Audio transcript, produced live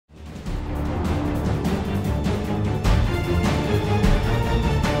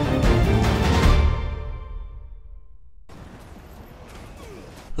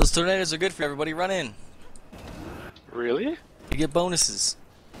Those tornadoes are good for everybody. Run in. Really? You get bonuses.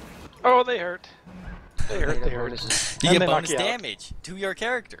 Oh, they hurt. They hurt. They hurt. You And get they knock bonus you out. damage to your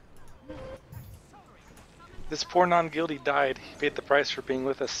character. This poor non-guilty died. He paid the price for being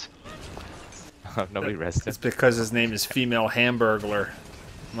with us. Nobody rested. It's because his name is Female Hamburglar.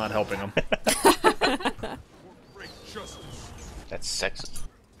 I'm not helping him. That's sexist.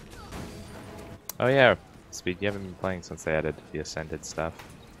 Oh yeah, Speed, you haven't been playing since they added the Ascended stuff.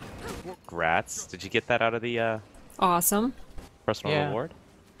 Grats. Did you get that out of the Awesome. personal reward?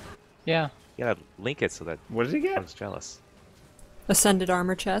 Yeah. You gotta link it so that What did he I get? was jealous. Ascended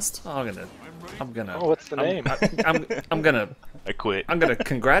armor chest. Oh, I'm gonna. Oh, what's the name? I'm gonna. I quit. I'm gonna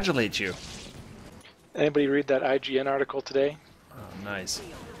congratulate you. Anybody read that IGN article today? Oh, nice.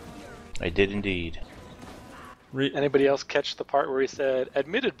 I did indeed. Anybody else catch the part where he said,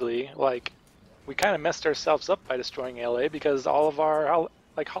 admittedly, like, we kind of messed ourselves up by destroying LA because all of our,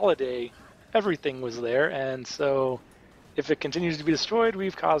 like, holiday, everything was there, and so if it continues to be destroyed,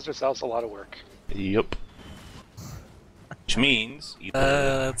 we've caused ourselves a lot of work. Yep. Which means either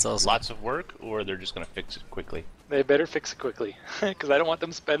That's awesome. lots of work or they're just going to fix it quickly. They better fix it quickly, because I don't want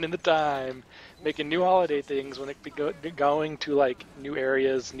them spending the time making new holiday things when it be going to, like, new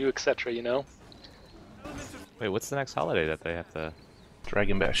areas, new etc., you know? Wait, what's the next holiday that they have to...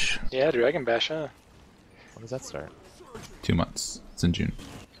 Dragon Bash. Yeah, Dragon Bash, huh? When does that start? 2 months. It's in June.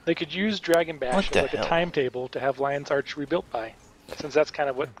 They could use Dragon Bash What as the like hell? a timetable to have Lion's Arch rebuilt by, since that's kind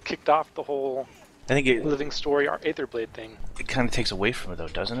of what kicked off the whole I think it Living Story Aetherblade thing. kind of takes away from it though,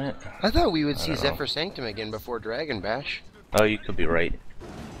 doesn't it? I thought we would see don't know. Zephyr Sanctum again before Dragon Bash. Oh, you could be right.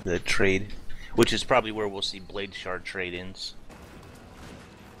 The trade, which is probably where we'll see Blade Shard trade-ins.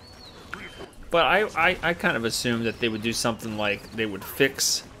 But I kind of assumed that they would do something like they would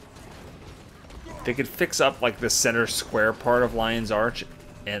fix. They could fix up like the center square part of Lion's Arch,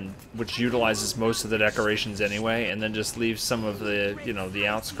 and which utilizes most of the decorations anyway, and then just leave some of the the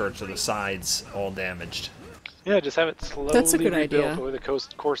outskirts or the sides all damaged. Yeah, just have it slowly That's a good rebuilt idea. over the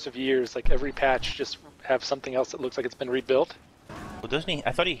course of years. Like every patch, just have something else that looks like it's been rebuilt. Well, doesn't he?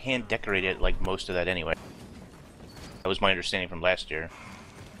 I thought he hand decorated like most of that anyway. That was my understanding from last year.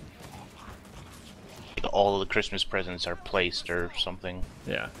 Like, all of the Christmas presents are placed or something.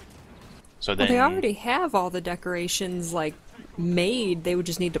 Yeah. So Well, then they already have all the decorations like made. They would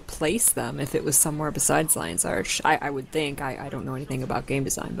just need to place them if it was somewhere besides Lion's Arch. I would think. I don't know anything about game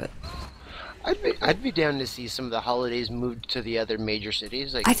design, but I'd be down to see some of the holidays moved to the other major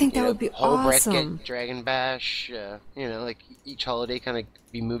cities. Like I think that you know, would be Holbrook awesome. Get Dragon Bash. Like each holiday kind of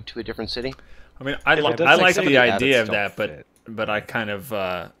be moved to a different city. I mean, I like some of the the idea habits of that, don't but fit. I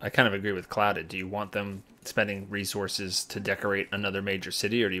kind of agree with Clouded. Do you want them spending resources to decorate another major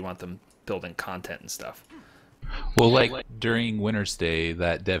city, or do you want them building content and stuff? Well, like during Winter's Day,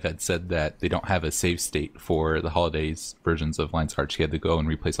 that dev had said that they don't have a save state for the holidays versions of Lion's Arch. He had to go and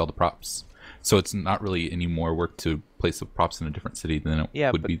replace all the props. So it's not really any more work to place the props in a different city than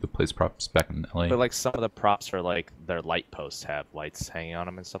it would be to place props back in LA. But like some of the props are like their light posts have lights hanging on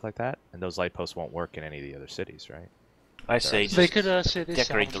them and stuff like that, and those light posts won't work in any of the other cities, right? I say They just could say they decorate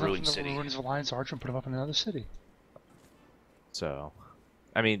salvage the them ruined from city. the ruins of Lion's Arch and put them up in another city. So,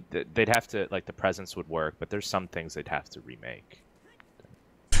 I mean, they'd have to like the presents would work, but there's some things they'd have to remake.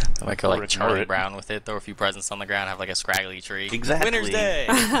 I might go Or like ignore Charlie it. Brown with it, throw a few presents on the ground, have like a scraggly tree. Exactly. Winter's Day!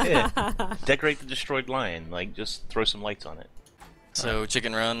 Yeah. Decorate the destroyed lion. Like, just throw some lights on it. So,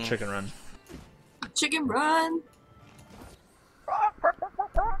 Chicken Run. Chicken Run. Chicken Run.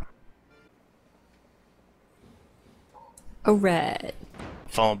 a red.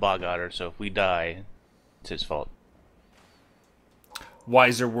 Fallen bog otter, so if we die, it's his fault.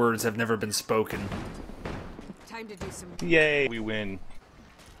 Wiser words have never been spoken. Time to do some. Yay, we win.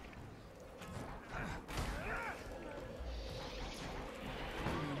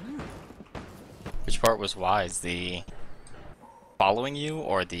 Which part was wise? The following you,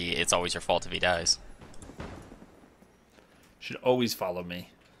 or the it's always your fault if he dies? Should always follow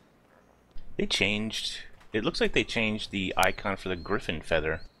me. They changed. It looks like they changed the icon for the griffin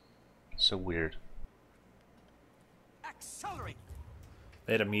feather. So weird. Accelerate.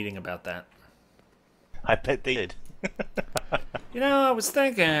 They had a meeting about that. I bet they did. I was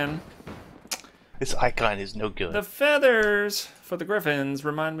thinking This icon is no good. the feathers for the griffins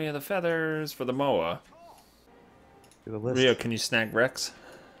remind me of the feathers for the moa. Rio, can you snag Wrex?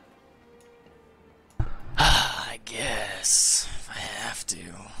 I guess if I have to.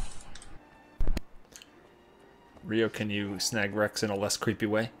 Rio, can you snag Wrex in a less creepy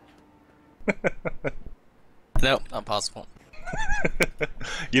way? Nope, not possible.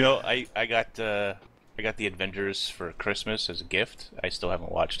 You know, I got I got the Avengers for Christmas as a gift. I still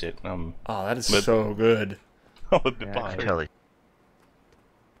haven't watched it. Oh, that is so good. I'm a bit behind. Kelly.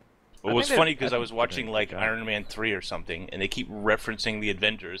 It was funny because I was watching like Iron Man 3 or something, and they keep referencing the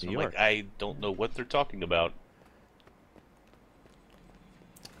Avengers. I'm like, I don't know what they're talking about.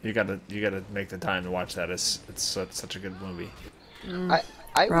 You gotta make the time to watch that. It's such a good movie.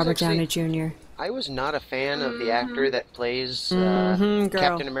 I Robert Downey Jr. I was not a fan of the actor that plays Girl.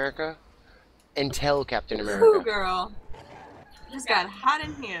 Captain America until Captain Ooh, America. girl. It just got hot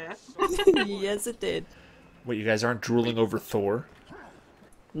in here. Yes, it did. What, you guys aren't drooling over Thor?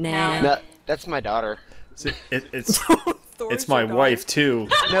 Nah. No, that's my daughter. It's Thor's my your daughter? wife too.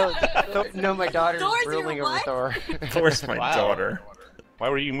 No, my daughter's Thor's drooling your over wife? Thor. Thor's my Wow. daughter. Why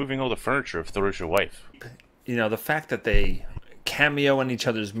were you moving all the furniture if Thor's your wife? You know, the fact that they cameo in each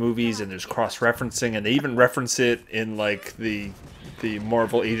other's movies and there's cross-referencing, and they even reference it in like the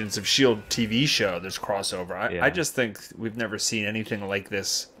Marvel Agents of S.H.I.E.L.D. TV show. There's crossover. I just think we've never seen anything like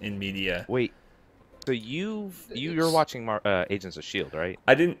this in media. Wait, so you're watching Agents of S.H.I.E.L.D., right?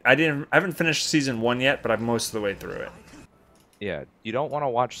 I haven't finished season 1 yet, but I'm most of the way through it. Yeah, you don't want to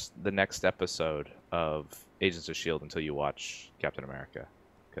watch the next episode of Agents of S.H.I.E.L.D. until you watch Captain America,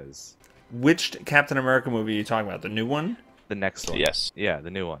 because... Which Captain America movie are you talking about? The new one? The next one. Yes. Yeah,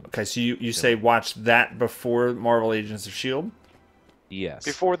 the new one. Okay, so you say watch that before Marvel Agents of S.H.I.E.L.D.? Yes.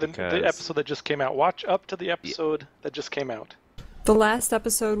 Before the episode that just came out. Watch up to the episode that just came out. The last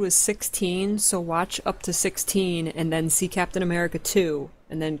episode was 16, so watch up to 16 and then see Captain America 2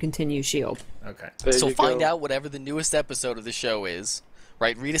 and then continue S.H.I.E.L.D. Okay. So find out whatever the newest episode of the show is,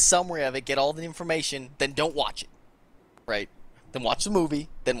 right? Read a summary of it, get all the information, then don't watch it, right? Then watch the movie,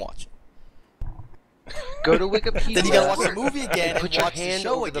 then watch it. Go to Wikipedia. Then you gotta watch the movie again and put your watch the hand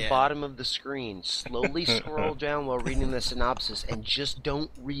show over again. the bottom of the screen. Slowly scroll down while reading the synopsis, and just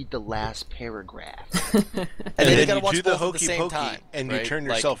don't read the last paragraph. And then you gotta watch do the both at the hokey same pokey, time, and right? you turn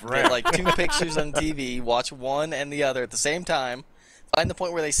Like, yourself get, around. like 2 pictures on TV, watch one and the other at the same time. Find the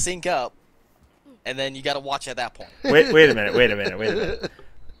point where they sync up, and then you gotta watch at that point. Wait a minute.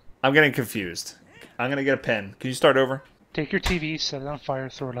 I'm getting confused. I'm gonna get a pen. Can you start over? Take your TV, set it on fire,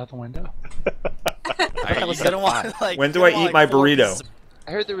 throw it out the window. When do I eat my burrito?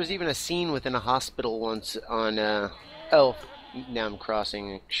 I heard there was even a scene within a hospital once on, oh, now I'm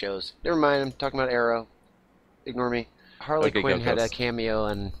crossing shows. Never mind, I'm talking about Arrow. Ignore me. Harley Okay, Quinn go, had a Ghost. cameo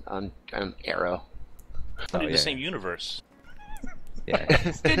on Arrow. Not in the same universe. Yeah.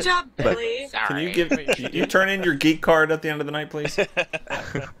 Good job, But Billy. can you turn in your geek card at the end of the night, please?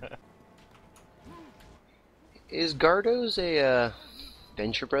 Is Gardoz a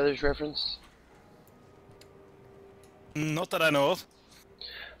Venture Brothers reference? Not that I know of.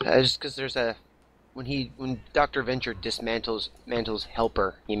 Just because there's when Dr. Venture dismantles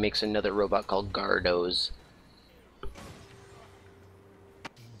Helper, he makes another robot called Gardoz.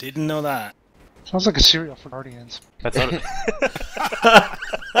 Didn't know that. Sounds like a cereal for Guardians. That's not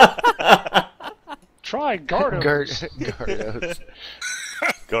Try Gardoz. Gardoz.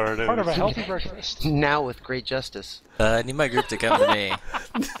 Gardoz. Part of a healthy breakfast. Now with great justice. I need my group to come to me.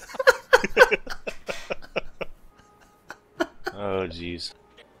 Oh, jeez.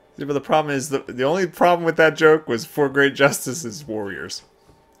 Yeah, but the problem is the only problem with that joke was for great justice is warriors.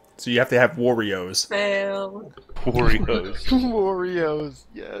 So you have to have Warriors. Fail. Warriors. Warriors,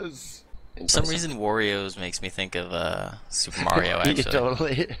 yes. For some reason, Warriors makes me think of Super Mario, actually.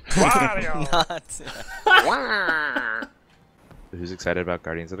 Totally. Not. Who's excited about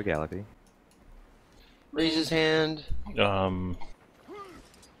Guardians of the Galaxy? Raise his hand.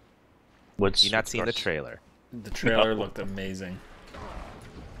 What's You not seen the trailer? The trailer looked amazing.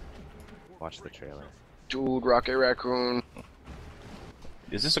 Watch the trailer. Dude, Rocket Raccoon.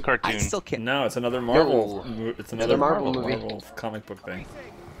 Is this a cartoon? I still can't. No, it's another Marvel. No. It's another Marvel Marvel, movie. comic book thing.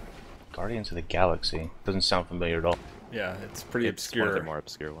 Guardians of the Galaxy. Doesn't sound familiar at all. Yeah, it's pretty It's obscure. one of the more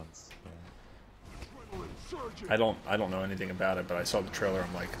obscure ones. I don't know anything about it, but I saw the trailer.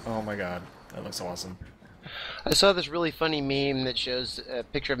 I'm like, oh my god, that looks awesome. I saw this really funny meme that shows a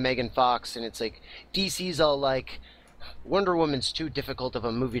picture of Megan Fox, and it's like, DC's all like, Wonder Woman's too difficult of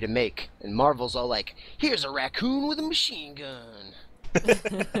a movie to make, and Marvel's all like, here's a raccoon with a machine gun.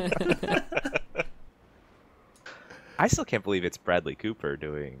 I still can't believe it's Bradley Cooper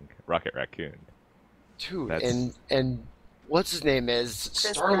doing Rocket Raccoon. Dude, That's- and what's his name is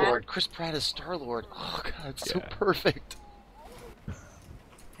Star-Lord. Pratt. Chris Pratt is Star-Lord. Oh god, it's so Yeah. perfect.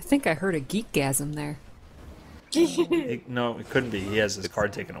 I think I heard a geekgasm there. No, it couldn't be. He has his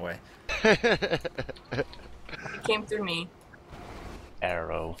card taken away. It came through me.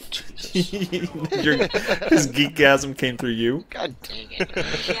 Arrow. Jesus. His geekgasm came through you. God dang it.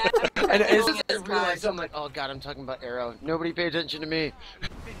 Yeah, And as soon as I realized, I'm like, oh god, I'm talking about Arrow. Nobody pay attention to me.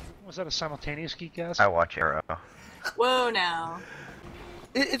 Was that a simultaneous geek gas? I watch Arrow. Whoa, now.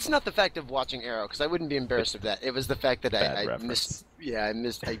 It's not the fact of watching Arrow, because I wouldn't be embarrassed of that. It was the fact that I missed. Yeah,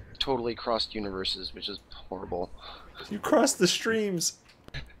 I totally crossed universes, which is horrible. You crossed the streams.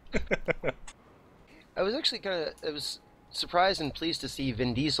 I was actually I was surprised and pleased to see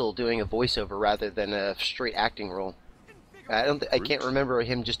Vin Diesel doing a voiceover rather than a straight acting role. I can't remember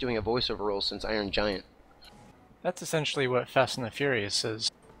him just doing a voiceover role since Iron Giant. That's essentially what Fast and the Furious is.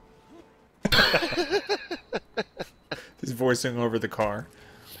 He's voicing over the car.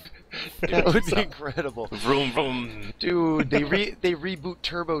 That would be incredible. Vroom vroom. Dude, they reboot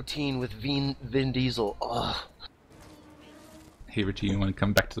Turbo Teen with Vin Diesel. Ugh. Hey Richie, you want to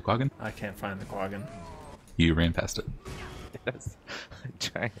come back to the Quaggan? I can't find the Quaggan. You ran past it. That's a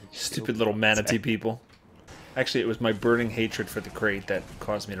giant Stupid little manatee people. Actually, it was my burning hatred for the crate that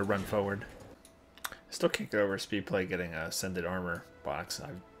caused me to run forward. I still can't get over Speedplay getting a Ascended Armor box. I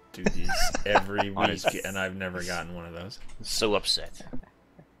do these every week, and I've never gotten one of those. So upset.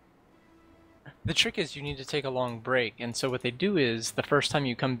 The trick is you need to take a long break, and so what they do is, the first time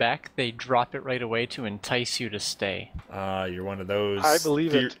you come back, they drop it right away to entice you to stay. You're one of those. I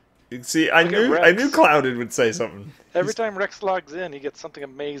believe it. See, I knew Clouded would say something. Every time Wrex logs in, he gets something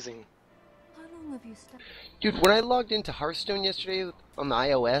amazing. Dude, when I logged into Hearthstone yesterday on the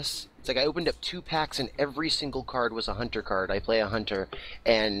iOS, it's like I opened up 2 packs and every single card was a hunter card. I play a hunter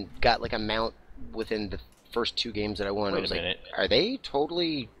and got like a mount within the first 2 games that I won. I was like, are they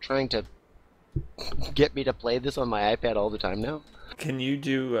totally trying to get me to play this on my iPad all the time now? Can you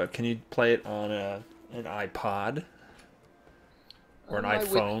do? Can you play it on an iPod or an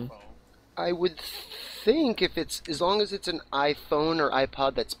iPhone? I would think if it's as long as it's an iPhone or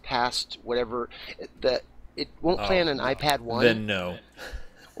iPod that's past whatever that it won't play on an iPad 1. Then no.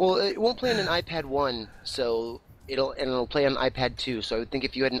 Well, it won't play on an iPad 1, so it'll play on iPad 2. So I would think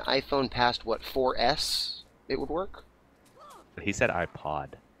if you had an iPhone past what 4S, it would work. He said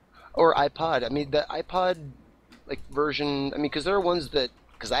iPod. Or iPod. I mean, the iPod like version. I mean, because there are ones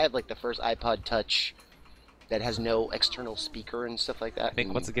because I have like the first iPod Touch that has no external speaker and stuff like that. I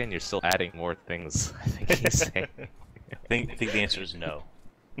think once again you're still adding more things. I think he's saying. I think the answer is no.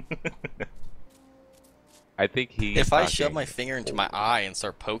 I think he. If I shove my finger into my eye and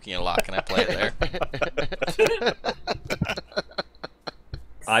start poking a lot, can I play it there?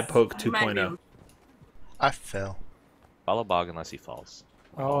 I poke 2.0. I fell. Follow Bog unless he falls.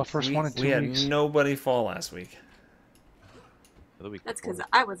 Oh, first one in 2 weeks. We had nobody fall last week. That's because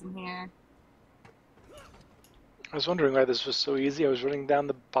I wasn't here. I was wondering why this was so easy. I was running down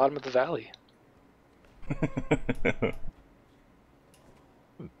the bottom of the valley.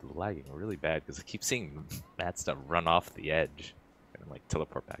 Lagging really bad because I keep seeing Mattsta run off the edge and like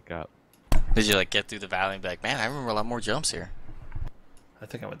teleport back up. Did you like get through the valley and be like, man, I remember a lot more jumps here? I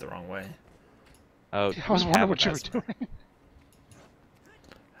think I went the wrong way. Oh, I was wondering what you were doing.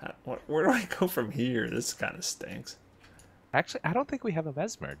 Where do I go from here? This kind of stinks. Actually, I don't think we have a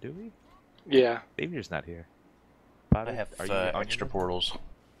Mesmer, do we? Yeah. Xavier's not here. I have extra portals.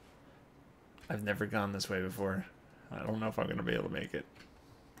 I've never gone this way before. I don't know if I'm going to be able to make it.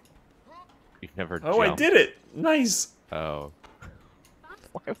 You've never Oh, jumped. I did it! Nice! Oh.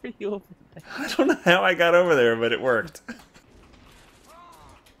 Why were you over there? I don't know how I got over there, but it worked.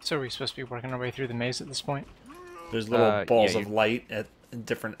 So are we supposed to be working our way through the maze at this point? There's little balls of light at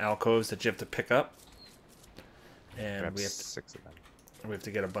different alcoves that you have to pick up. And we have 6 of them. We have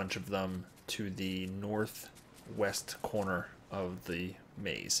to get a bunch of them to the northwest corner of the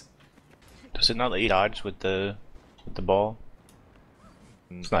maze. Does it not let you dodge with the ball?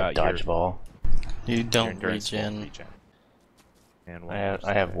 It's not dodgeball. You don't regen. And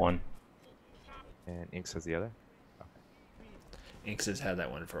I have one. And Inks has the other? Inks has had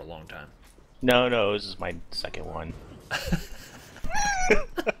that one for a long time. No, this is my second one.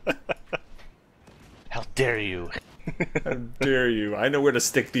 How dare you? How dare you? I know where to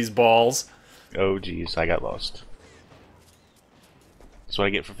stick these balls. Oh jeez, I got lost. That's what I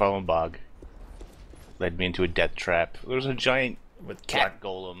get for following Bog. Led me into a death trap. There's a giant with cat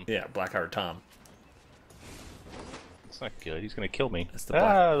golem. Yeah, Blackheart Tom. It's not good. He's gonna kill me. It's the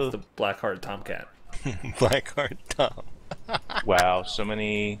Blackheart Tomcat. Blackheart Tom. Wow, so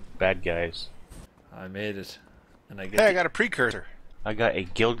many bad guys. I made it, and I I got a precursor. I got a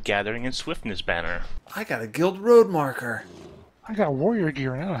guild gathering and swiftness banner. I got a guild road marker. I got warrior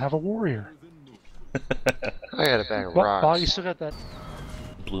gear and I don't have a warrior. I got a bag of Well, rocks. you still got that.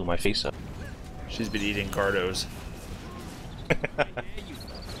 Blew my face up. She's been eating Gardoz.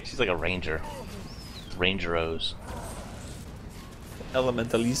 She's like a ranger. Rangeros.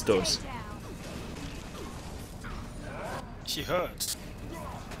 Elementalistos. She hurts.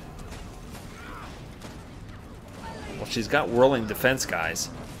 Well, she's got whirling defense, guys.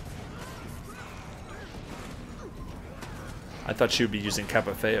 I thought she would be using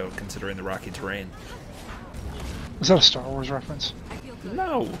Capafeo, considering the rocky terrain. Is that a Star Wars reference?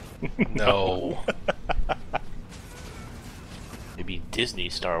 No. No. Maybe Disney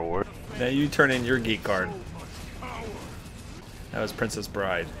Star Wars. Now you turn in your geek card. That was Princess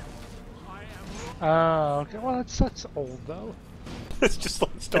Bride. Oh, okay. Well, that's old though. It's just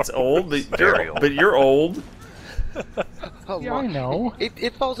like Star It's old, Wars. but you're old. Yeah, I know.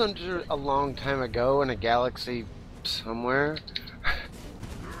 It falls under a long time ago in a galaxy somewhere.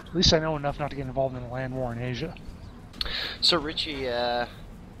 At least I know enough not to get involved in a land war in Asia. So Richie,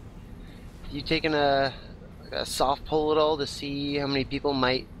 you taking a soft poll at all to see how many people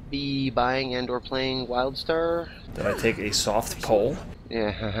might be buying and or playing WildStar? Did I take a soft poll?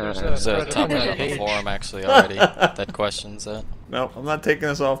 Yeah. There's a topic on the forum actually already that questions that. No, I'm not taking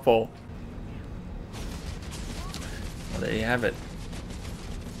a soft poll. Well, there you have it.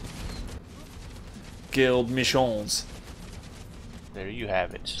 Guild missions. There you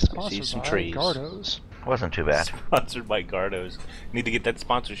have it. I see Sponsored some by trees. Gardoz. Wasn't too bad. Sponsored by Gardoz. Need to get that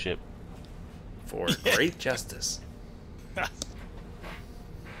sponsorship. For great justice.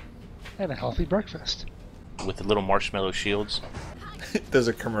 And a healthy breakfast. With the little marshmallow shields. There's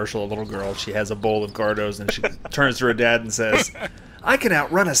a commercial, a little girl, she has a bowl of Gardoz and she turns to her dad and says, I can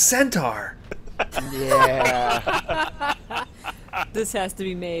outrun a centaur. Yeah. This has to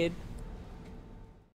be made.